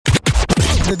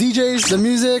The DJs, the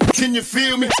music. Can you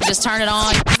feel me? Just turn it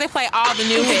on. They play all the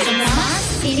new hits.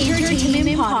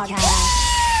 Entertainment Podcast.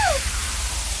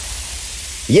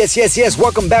 Yes.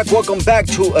 Welcome back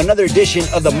to another edition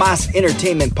of the Mas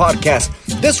Entertainment Podcast.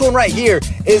 This one right here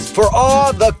is for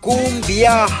all the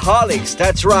cumbia-holics.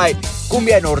 That's right.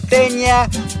 Cumbia norteña,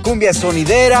 cumbia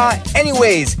sonidera.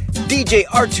 Anyways, DJ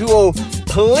R2O,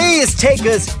 please take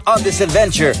us on this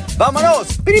adventure.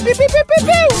 Vámonos.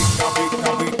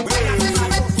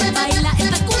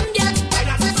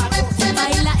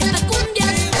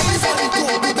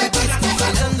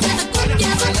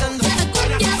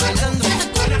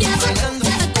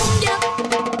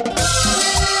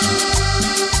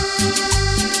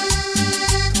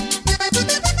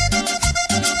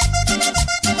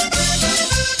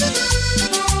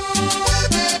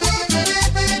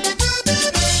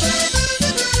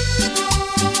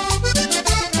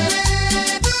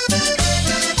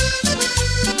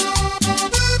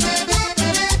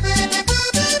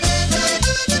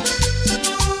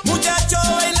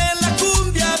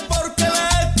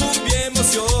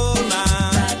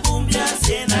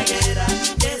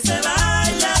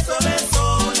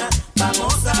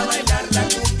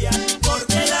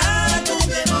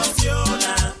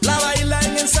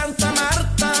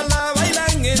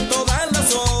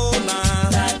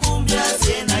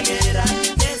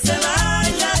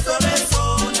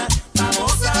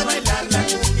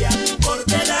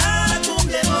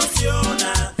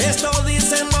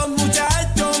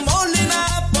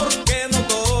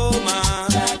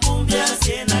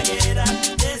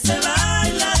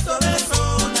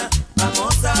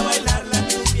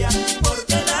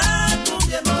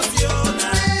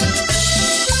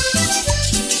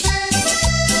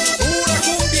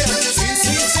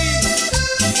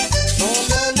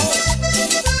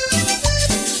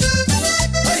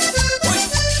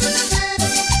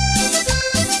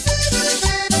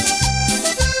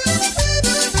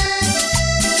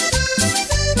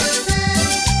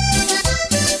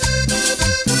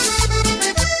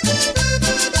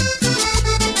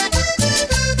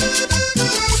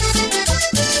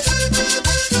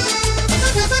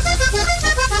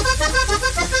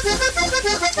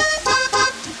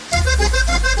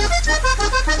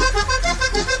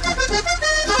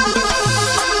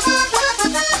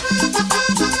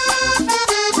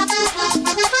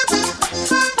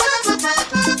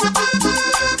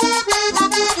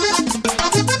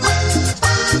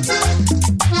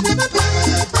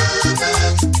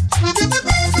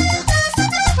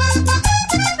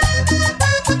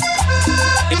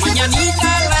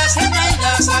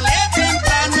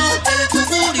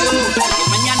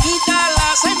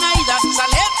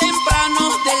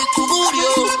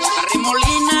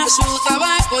 Arremolina su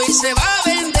tabaco y se va a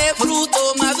vender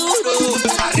fruto maduro.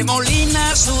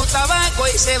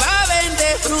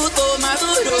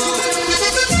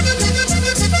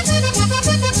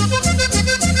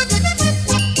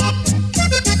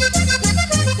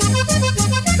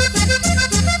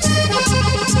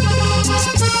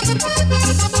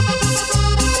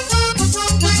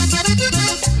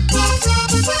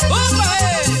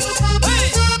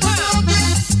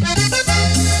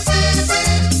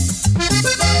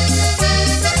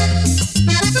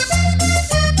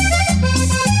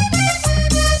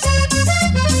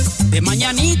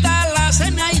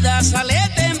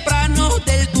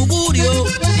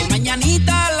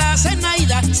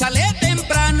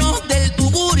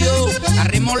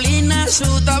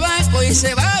 Su tabaco y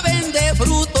se va a vender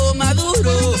fruto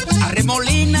maduro.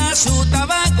 Arremolina su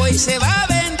tabaco y se va a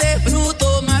vender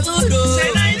fruto maduro.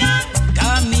 Zenaida,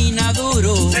 camina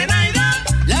duro. Zenaida,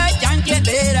 la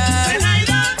chanquetera.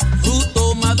 Zenaida,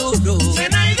 fruto maduro.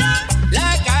 Zenaida,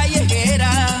 la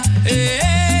callejera.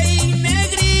 Ey,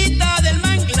 negrita del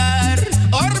manglar,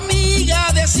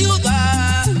 hormiga de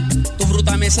ciudad. Tu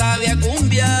fruta me sabe a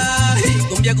cumbia,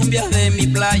 cumbia, cumbia de mi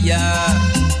playa.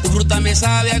 Fruta me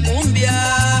sabe a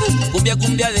cumbia, cumbia,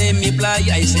 cumbia de mi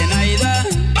playa y Zenaida.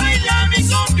 Baila mi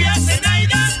cumbia,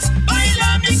 Zenaida,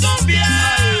 baila mi cumbia.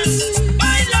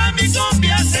 Baila mi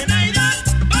cumbia, Zenaida,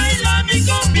 baila mi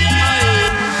cumbia.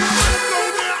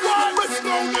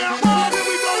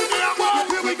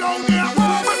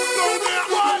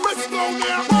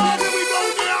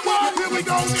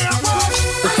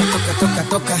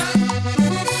 Toca,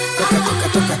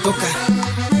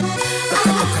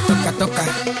 toca, toca.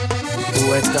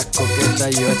 Tú estás coqueta,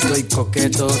 yo estoy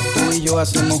coqueto. Tú y yo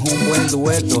hacemos un buen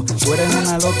dueto. Tú eres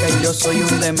una loca y yo soy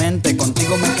un demente.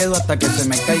 Contigo me quedo hasta que se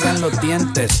me caigan los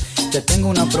dientes. Te tengo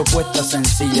una propuesta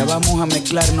sencilla. Vamos a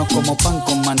mezclarnos como pan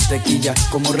con mantequilla,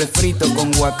 como refrito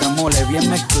con guacamole, bien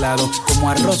mezclado, como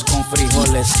arroz con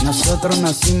frijoles. Nosotros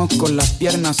nacimos con las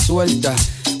piernas sueltas,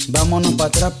 Vámonos para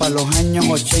atrás, pa' los años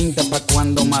 80, pa'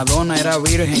 cuando Madonna era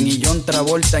virgen y John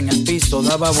Travolta en el piso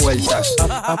daba vueltas.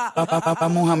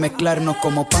 Vamos a mezclarnos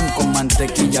como pan con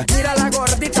mantequilla. Mira la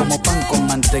gordita, como pan con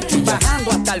mantequilla.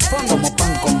 bajando hasta el fondo, Como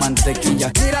pan con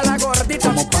mantequilla. mira la gordita,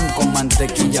 Como pan con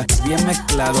mantequilla. Bien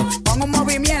mezclado. con un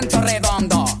movimiento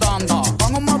redondo, dondo,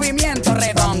 con un movimiento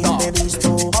redondo,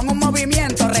 con un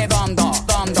movimiento redondo,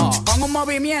 dondo, con un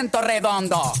movimiento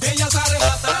redondo. Ella se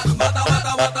arrebata, bata,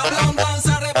 bata, bata, blan, blan,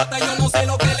 se arrebata, yo no sé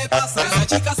lo que le pasa. Esa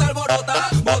chica se alborota,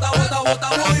 bota, bota, bota,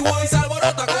 voy, voy, se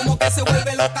alborota, como que se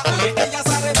vuelve loca. Oye, ella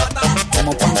se arrebata,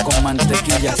 Como pan con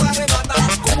mantequilla. ella se arrebata,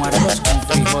 Como arroz con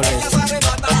frijoles. ella se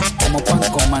arrebata, Como pan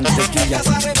con mantequilla. ella se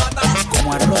arrebata,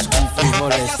 Como arroz con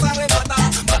frijoles. ella se arrebata,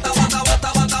 bata, bata,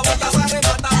 bata, bata, ella se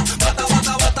arrebata, bata,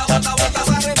 bata, bata, bata, ella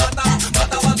se arrebata,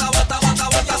 bata, bata, bata,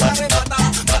 bata, ella se arrebata,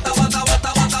 bata, bata,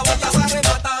 bata, bata, ella se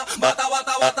arrebata, bata,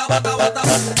 bata, bata, bata, bata.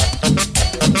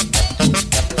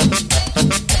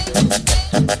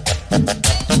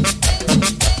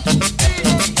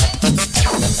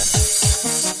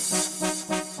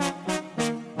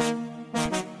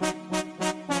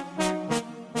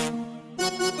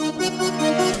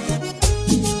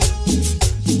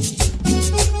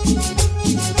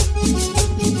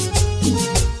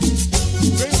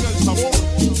 Venga el sabor,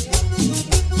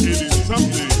 el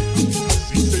ensamble,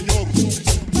 sí señor.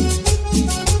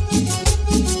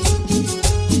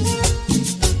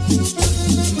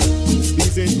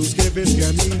 Dicen tus jefes que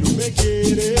a mí no me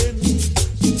quieren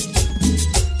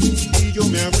y yo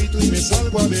me agüito y me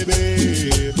salgo a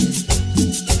beber.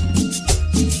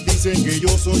 Dicen que yo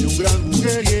soy un gran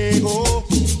mujeriego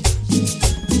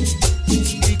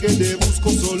y que te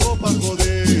busco solo para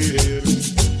joder.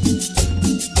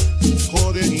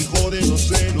 Joden y joden, no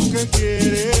sé lo que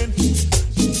quieren.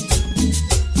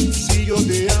 Si yo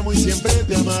te amo y siempre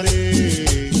te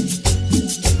amaré.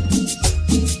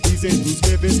 Dicen tus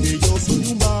jefes que yo soy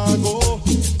un vago,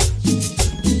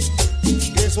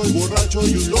 que soy borracho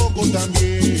y un loco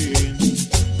también.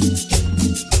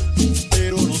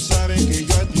 Pero no saben que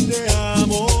yo a ti te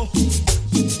amo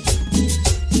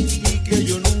y que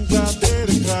yo nunca te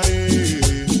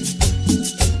dejaré.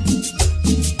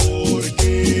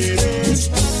 Porque eres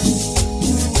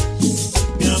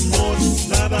mi amor,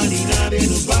 nada ni nadie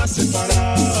nos va a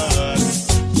separar.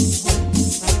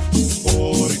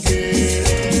 Porque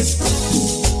eres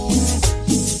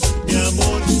mi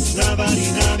amor, nada ni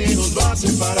nadie nos va a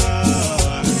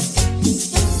separar.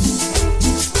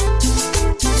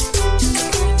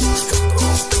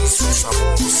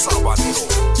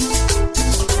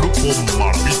 Grupo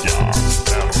Maravilla,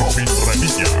 de Robin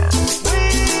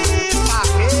Revilla.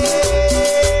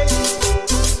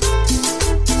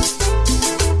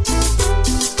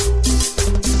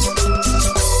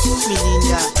 Mi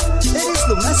niña, eres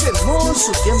lo más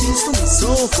hermoso que han visto mis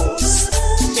ojos.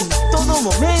 En todo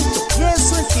momento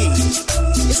pienso en ti.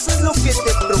 Eso es lo que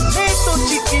te prometo,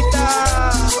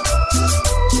 chiquita.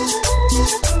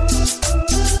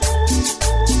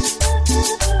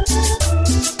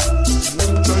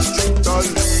 Muchachita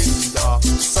linda,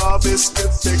 sabes que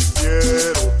te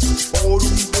quiero. Por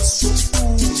un beso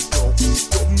tuyo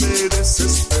yo me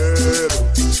desespero.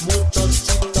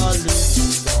 Muchachita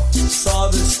linda,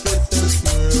 sabes que te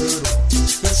quiero,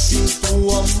 que sin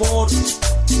tu amor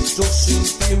yo sin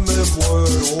ti me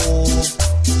muero.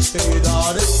 Te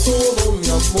daré todo mi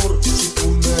amor si tú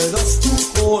me das tu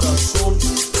corazón.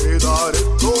 Te daré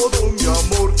todo mi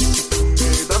amor si tú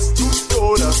me das tu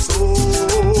corazón.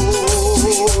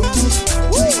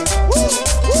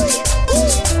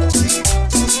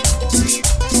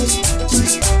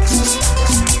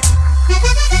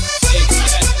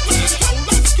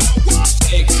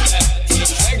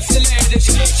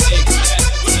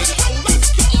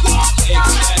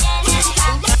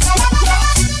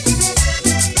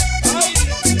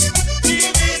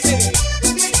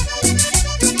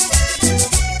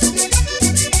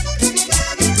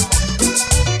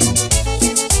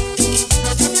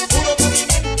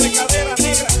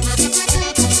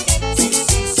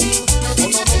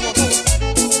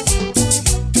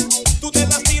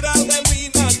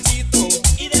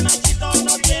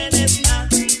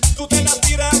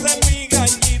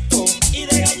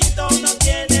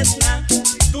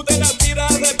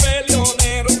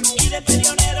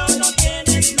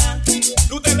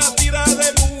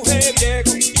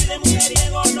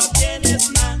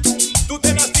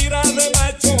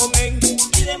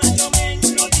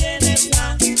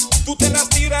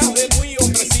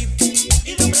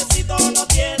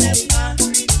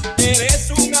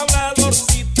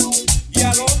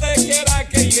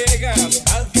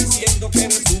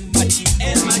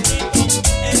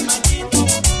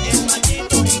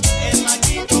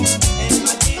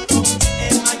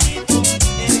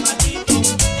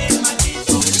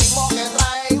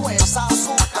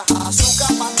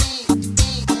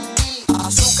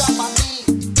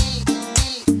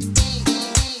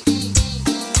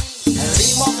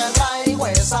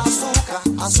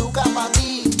 azúcar para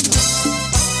ti.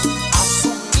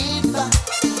 Azuquita,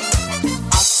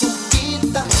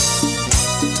 azuquita,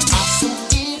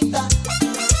 azuquita,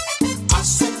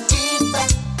 azuquita.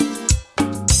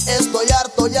 Estoy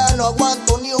harto, ya no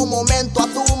aguanto ni un momento a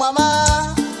tu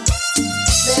mamá.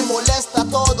 Me molesta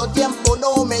todo el tiempo,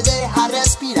 no me deja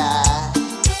respirar.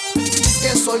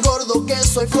 Que soy gordo, que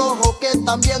soy flojo, que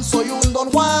también soy un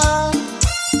Don Juan.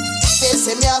 Que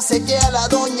se me hace que a la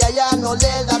doña ya no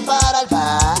le da para el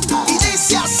pan. Y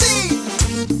dice así: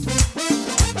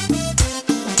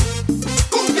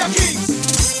 Cumbia Kings.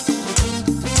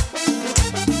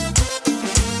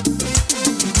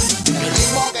 El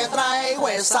ritmo que traigo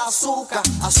es azúcar,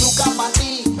 azúcar para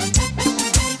ti.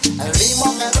 El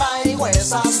ritmo que traigo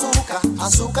es azúcar,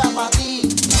 azúcar para ti.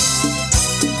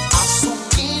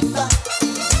 Azuquita,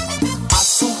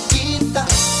 azuquita,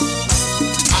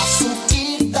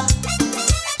 azuquita,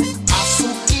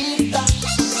 azuquita.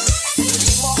 El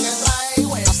ritmo que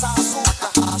traigo es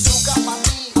azúcar, azúcar para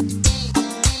ti,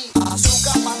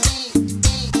 azúcar para ti.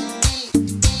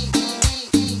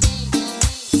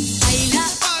 Baila,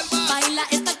 baila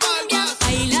esta cumbia,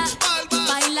 baila,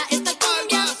 baila esta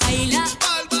cumbia, baila,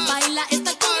 baila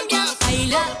esta cumbia,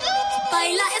 baila,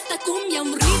 baila esta cumbia,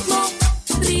 un ritmo,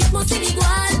 ritmo sin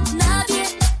igual, nadie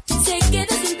se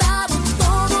quede sentado,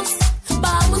 todos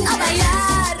vamos a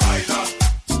bailar. Baila,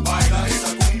 baila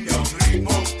esa cumbia, un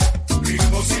ritmo,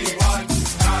 ritmo sin igual,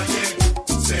 nadie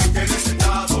se quede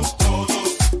sentado, todos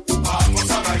vamos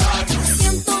a bailar.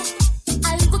 Siento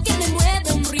algo que me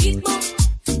mueve, un ritmo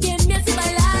que me hace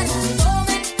bailar.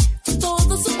 Tomen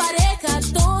todos su pareja,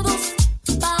 todos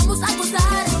vamos a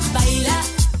gozar. Baila,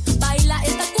 baila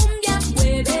esta cumbia,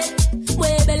 mueve,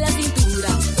 mueve la cintura.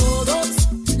 Todos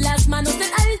las manos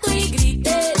en alto y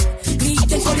griten,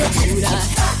 griten con locura.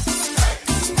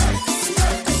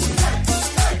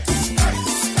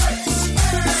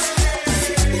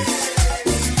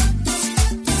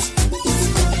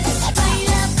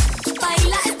 Baila,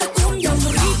 baila esta cumbia, un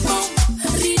ritmo,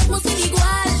 ritmo sin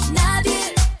igual,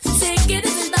 nadie se quede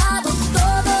sentado,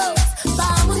 todos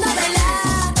vamos a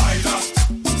bailar. Baila,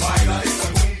 baila esa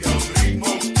cumbia, un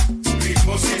ritmo,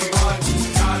 ritmo sin igual,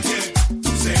 nadie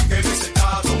se quede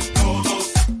sentado, todos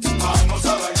vamos a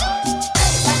bailar.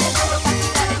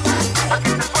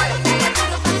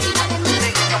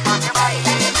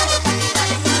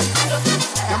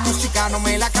 La música no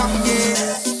me la cambies.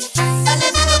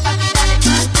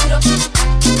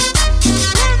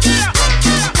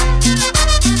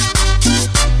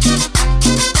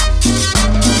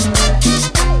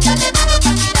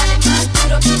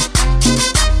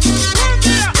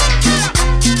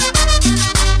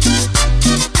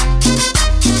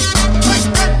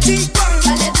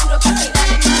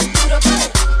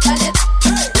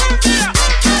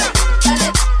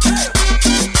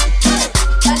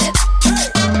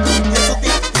 Eso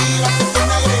te activa, te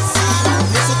pone agresiva.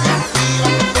 Eso te activa,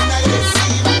 te pone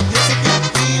agresiva. Eso te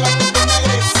activa, te pone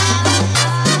agresiva.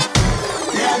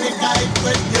 Déjale caer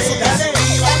fuerte. Eso te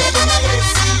activa, te pone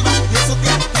agresiva. Eso te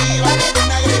activa, te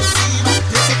pone agresiva.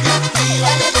 Eso te activa,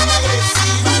 te pone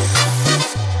agresiva.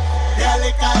 Déjale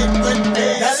caer fuerte.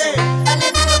 Dale. Dale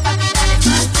duro, papi, dale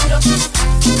más duro.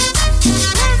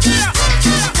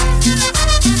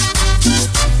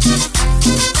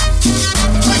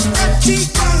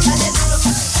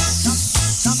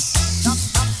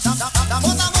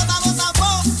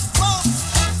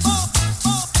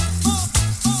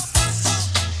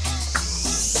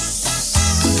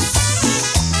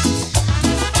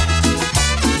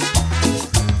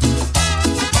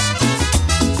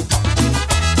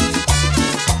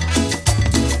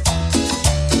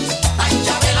 Ay,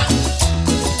 Chabela.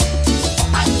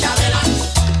 Ay, Chabela.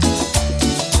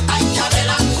 Ay,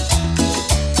 Chabela.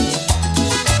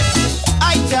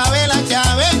 Ay, Chabela,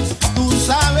 Chabel, tú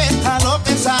sabes a lo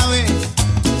que sabes.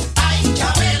 Ay,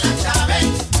 Chabela, Chabel,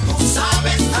 tú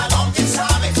sabes a lo que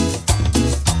sabes.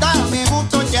 Dame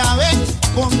gusto, Chabel,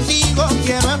 contigo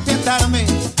quiero empiezarme.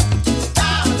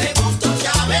 Dame gusto,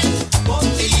 Chabel,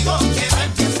 contigo quiero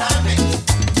empiezarme.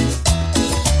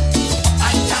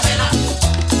 Ay, Chabela.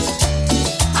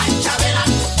 Ay, Chabela.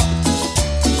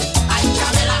 Ay,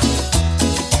 Chabela.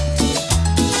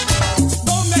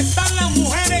 ¿Dónde están las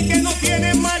mujeres que no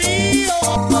tienen marido?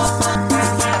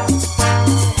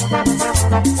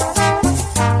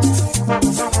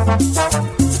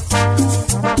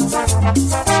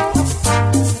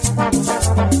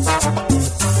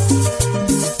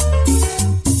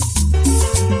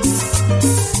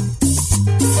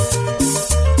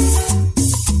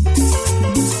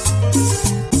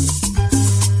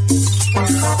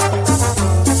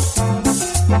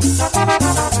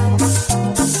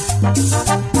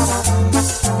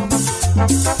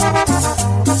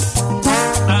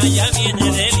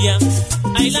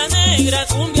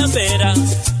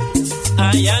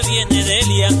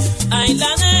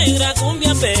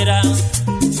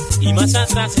 más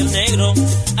atrás el negro,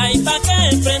 ay pa'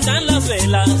 que prendan las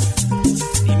velas.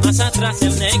 Y más atrás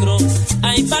el negro,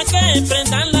 ay pa' que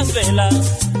prendan las velas.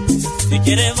 Si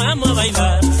quiere vamos a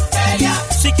bailar,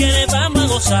 si quiere vamos a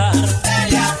gozar,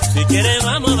 si quiere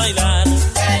vamos a bailar,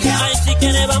 ay si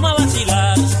quiere vamos a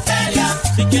vacilar,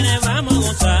 si quiere vamos a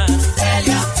gozar,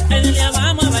 el día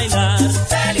vamos a bailar,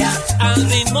 al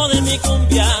ritmo de mi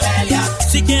cumbia,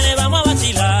 si quiere vamos a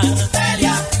vacilar,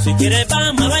 si quiere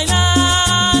vamos a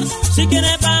bailar, si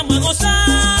quiere vamos a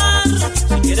gozar,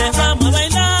 si quiere vamos a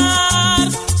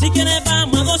bailar, si quiere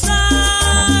vamos a gozar.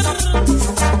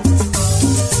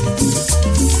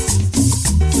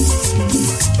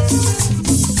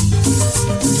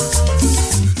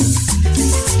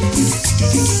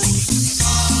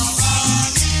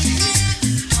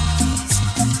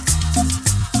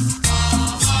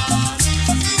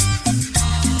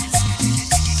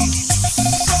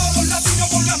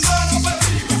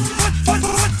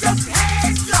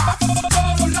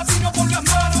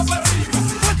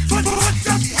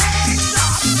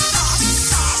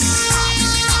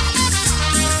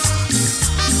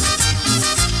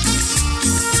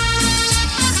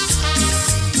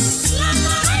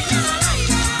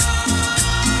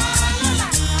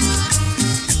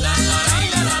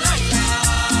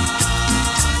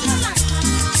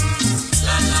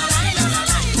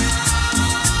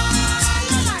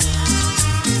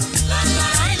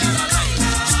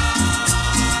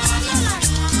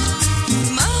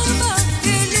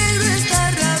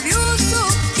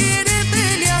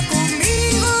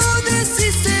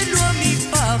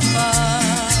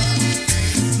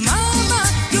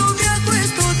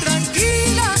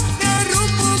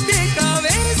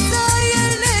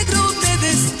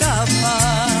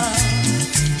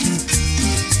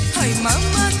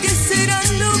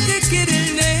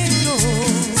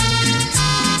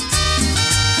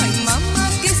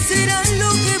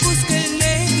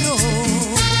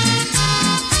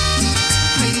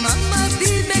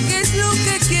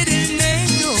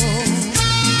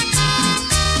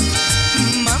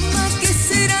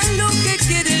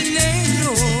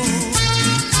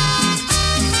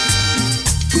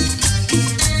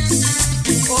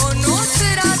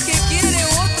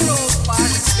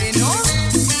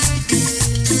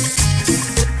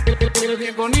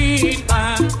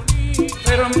 Bonita,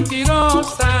 pero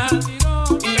mentirosa,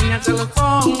 engañas a los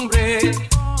hombres,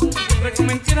 siempre con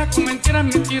mentiras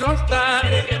mentirosas.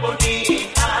 Eres bien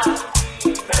bonita,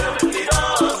 pero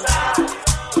mentirosa,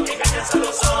 engañas a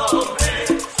los hombres,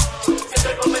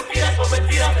 siempre con mentiras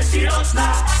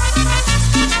mentirosas.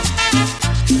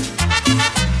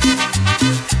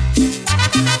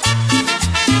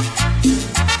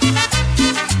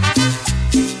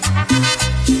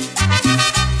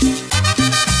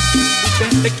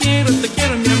 Te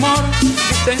quiero mi amor,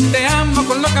 te amo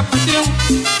con loca pasión,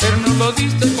 pero no lo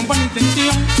dices con buena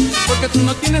intención, porque tú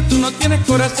no tienes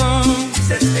corazón.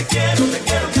 Dices te quiero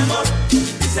mi amor,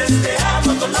 dices te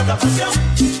amo con loca pasión,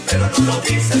 pero no lo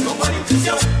dices con buena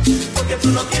intención, porque tú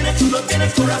no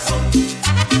tienes corazón.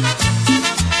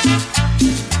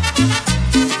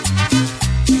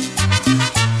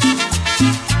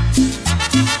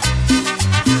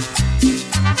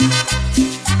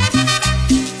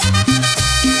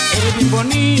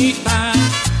 Bonita,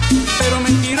 pero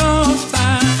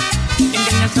mentirosa,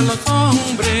 engañas a los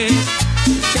hombres,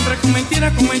 siempre con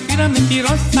mentiras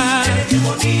mentirosas. Eres bien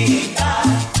bonita,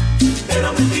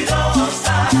 pero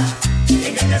mentirosa,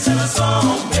 engañas a los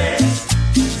hombres,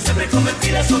 siempre con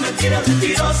mentiras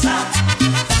mentirosas.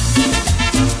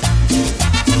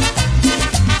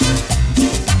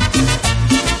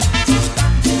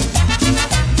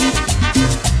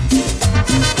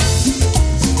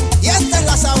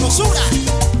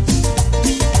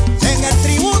 En el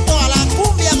tributo a la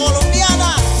cumbia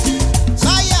colombiana,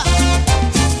 vaya.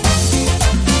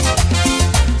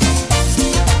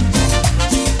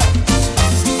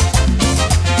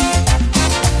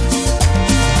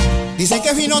 Dicen que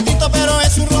es finotito, pero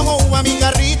es un rojo uva mi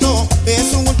carrito,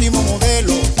 es un último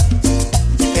modelo.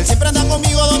 Él siempre anda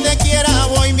conmigo donde quiera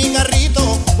voy mi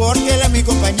carrito, porque él es mi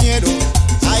compañero.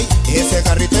 Ay, ese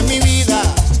carrito es mi vida,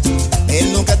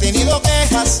 él nunca ha tenido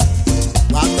quejas.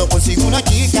 Cuando consigo una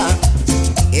chica,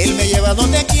 él me lleva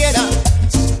donde quiera.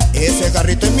 Ese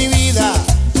carrito es mi vida,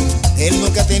 él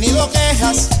nunca ha tenido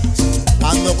quejas.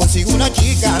 Cuando consigo una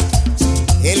chica,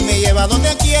 él me lleva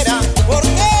donde quiera. ¿Por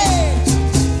qué?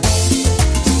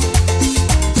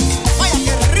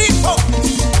 ¡Vaya qué rico!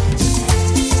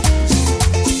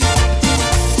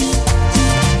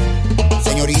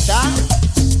 Señorita,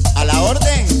 a la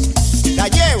orden, la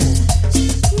llevo.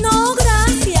 No,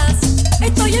 gracias.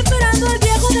 Estoy esperando al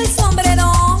viejo del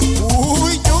sombrerón.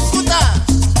 Uy, Yucuta,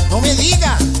 no me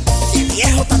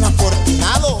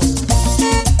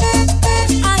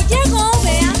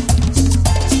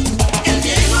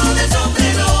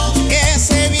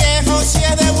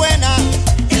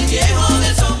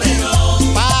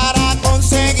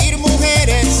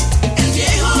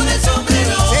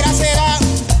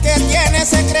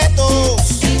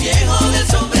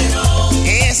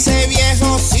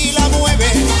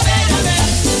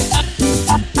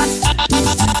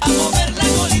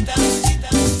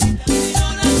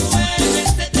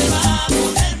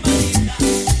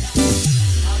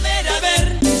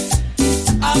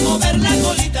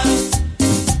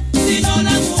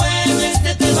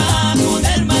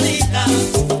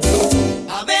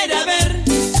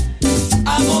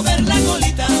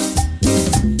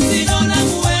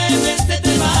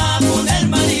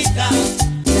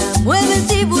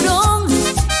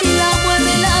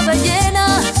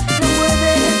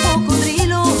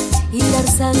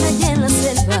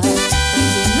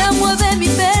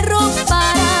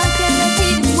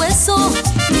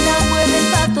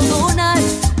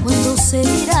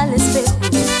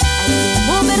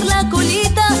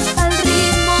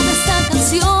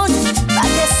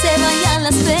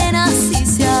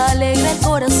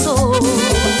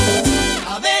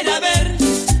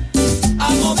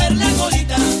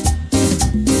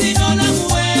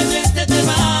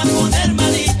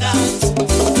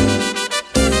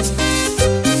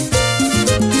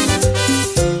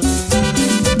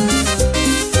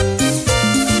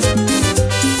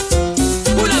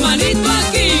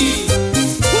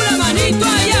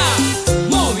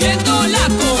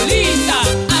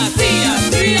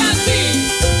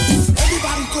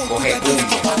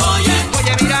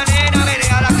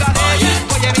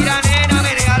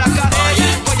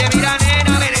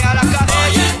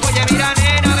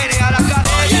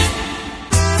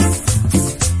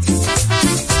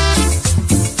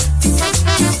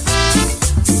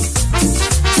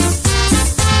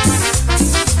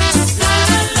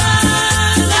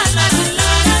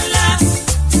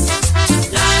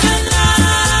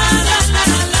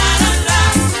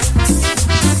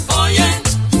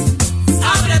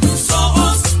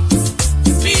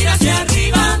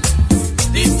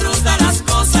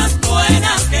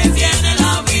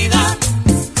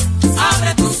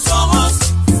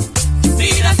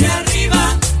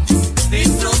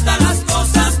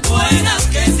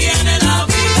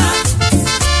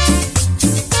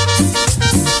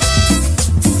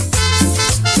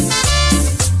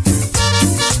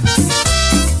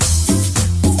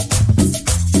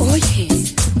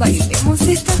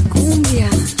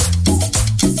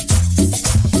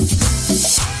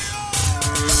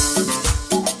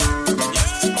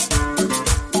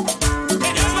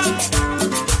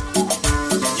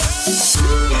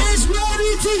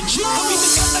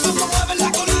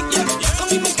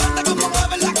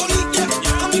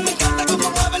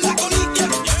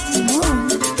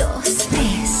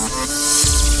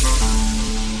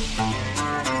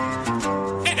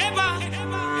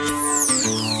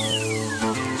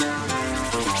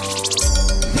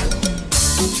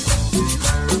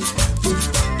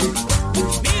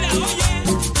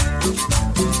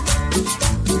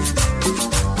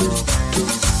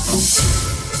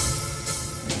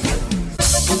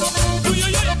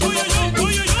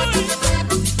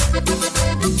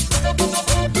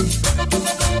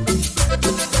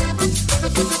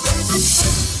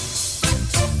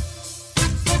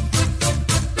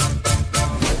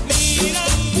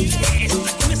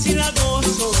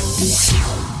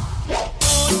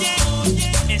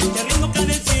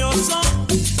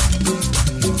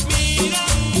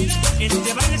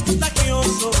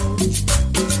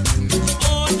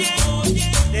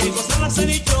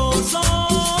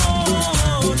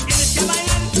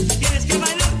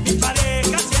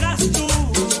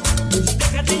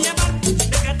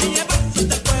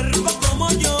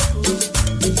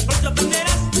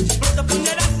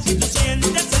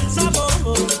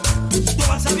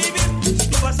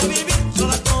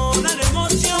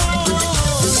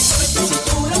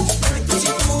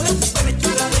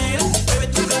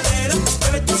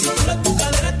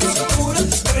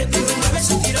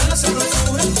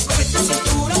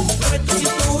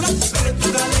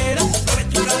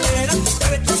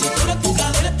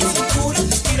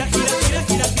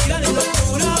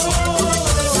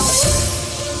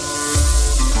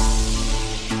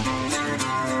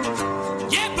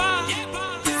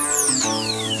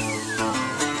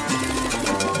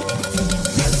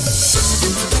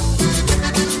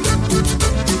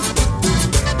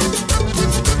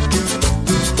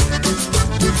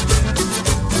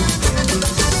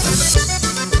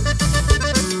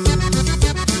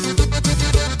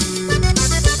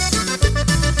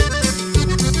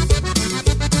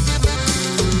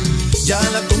Ya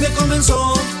la cumbia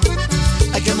comenzó,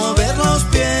 hay que mover los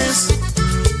pies.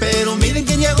 Pero miren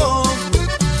quién llegó,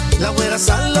 la güera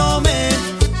Salomé.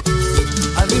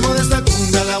 Al ritmo de esta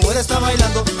cumbia la güera está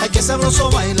bailando. Ay, qué sabroso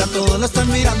baila, todos la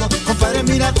están mirando. Compadre,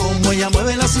 mira cómo ella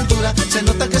mueve la cintura. Se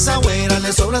nota que esa güera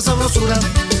le sobra sabrosura.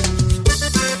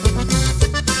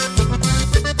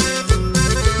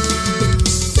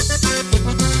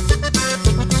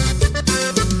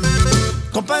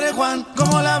 Compadre Juan,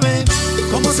 ¿cómo la ve?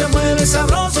 ¿Cómo se mueve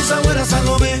sabroso esa güera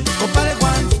Salomé? Compadre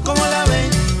Juan, ¿cómo la ve?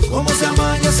 ¿Cómo se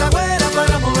amaña esa güera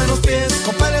para mover los pies?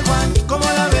 Compadre Juan, ¿cómo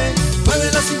la ve? Mueve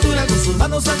la cintura con sus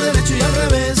manos al derecho y al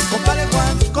revés. Compadre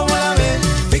Juan, ¿cómo la ve?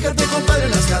 Fíjate, compadre,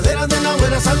 las caderas de la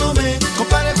güera Salomé.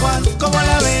 Compadre Juan, ¿cómo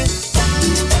la ve?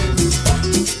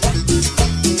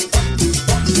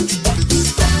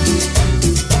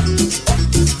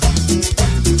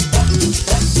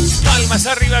 Palmas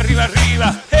arriba, arriba,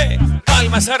 arriba,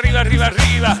 palmas arriba, arriba,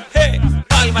 arriba,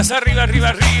 palmas arriba, arriba,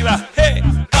 arriba,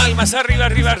 palmas arriba,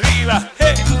 arriba, arriba,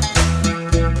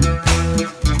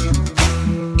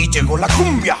 Y llegó la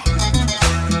cumbia.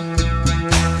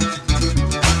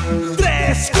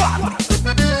 3, 4.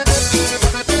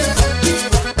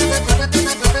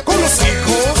 Con los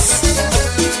hijos.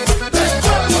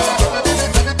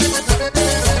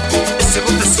 Ese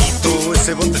botecito,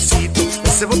 ese botecito,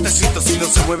 ese botecito si no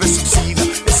se mueve se oxida.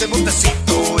 Ese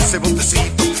botecito, ese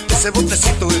botecito, ese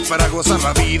botecito es para gozar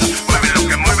la vida. Mueve lo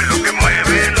que mueve, lo que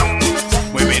mueve, lo.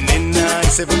 Mueve nena,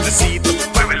 ese botecito.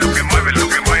 Mueve lo que mueve, lo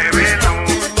que mueve, lo.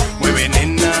 Mueve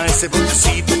nena, ese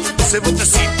botecito, ese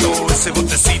botecito, ese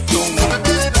botecito.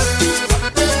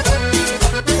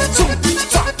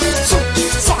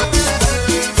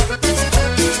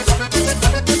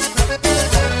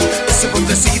 Ese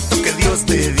botecito que Dios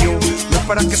te dio, no es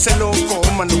para que se lo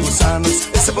coman los gusanos.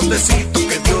 Ese botecito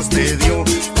que Dios te dio,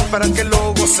 no es para que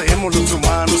lo gocemos los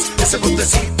humanos. Ese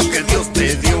botecito que Dios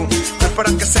te dio, no es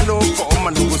para que se lo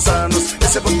coman los gusanos.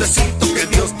 Ese botecito que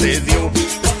Dios te dio,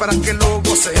 es para que lo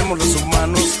gocemos los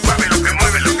humanos. Mueve lo que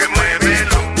mueve, lo que mueve,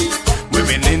 lo.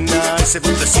 Mueve nena, ese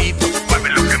botecito. Mueve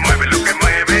lo que mueve, lo que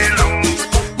mueve, lo.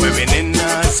 Mueve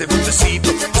nena, ese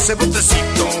botecito, ese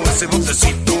botecito, ese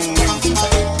botecito.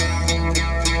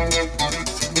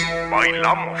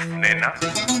 Bailamos, nena.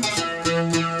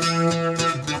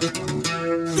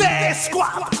 3,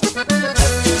 4.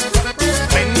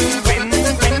 Ven, ven,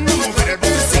 ven a mover el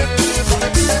botecito.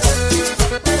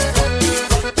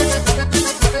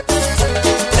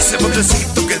 Ese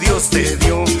botecito que Dios te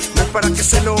dio, no es para que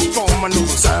se lo coman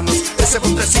los gusanos. Ese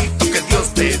botecito que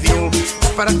Dios te dio, es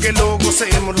para que lo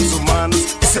gocemos los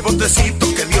humanos. Ese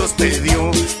botecito que Dios te dio,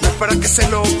 no es para que se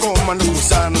lo coman los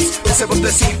gusanos. Ese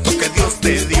botecito que Dios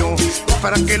te dio, es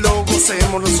para que lo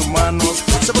gocemos los humanos.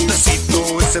 Ese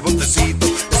botecito, ese botecito,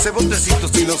 ese botecito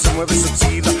si no se mueve se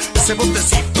oxida. Ese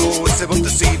botecito, ese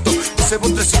botecito, ese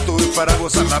botecito es para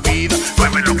gozar la vida.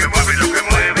 Mueve lo que mueve, lo que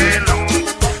mueve, lo.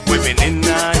 Mueve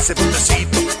nena, ese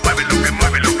botecito. Mueve lo que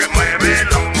mueve, lo que mueve,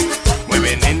 lo.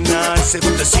 Mueve nena, ese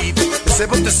botecito, ese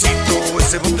botecito,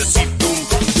 ese botecito.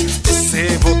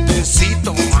 Ese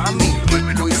botecito, mami,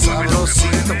 rico y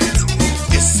sabrosito.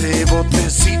 Ese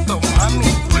botecito, mami,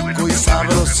 rico y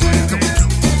sabrosito.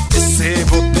 Ese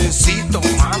botecito,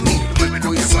 mami,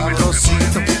 rico y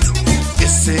sabrosito.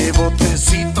 Ese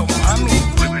botecito, mami,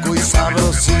 rico y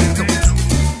sabrosito.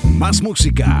 Más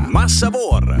música, más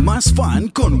sabor, más fan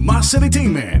con más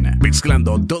entertainment.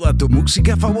 Mezclando toda tu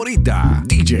música favorita.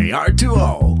 DJ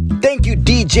R2O. Thank you,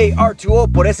 DJ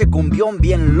R2O, por ese cumbión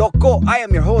bien loco. I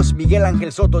am your host, Miguel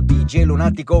Ángel Soto, DJ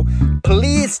Lunático.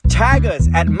 Please tag us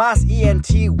at Mas ENT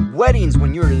Weddings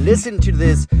when you're listening to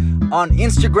this on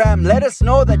Instagram. Let us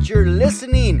know that you're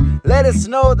listening. Let us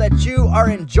know that you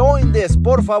are enjoying this.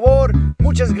 Por favor,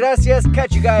 muchas gracias.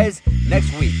 Catch you guys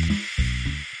next week.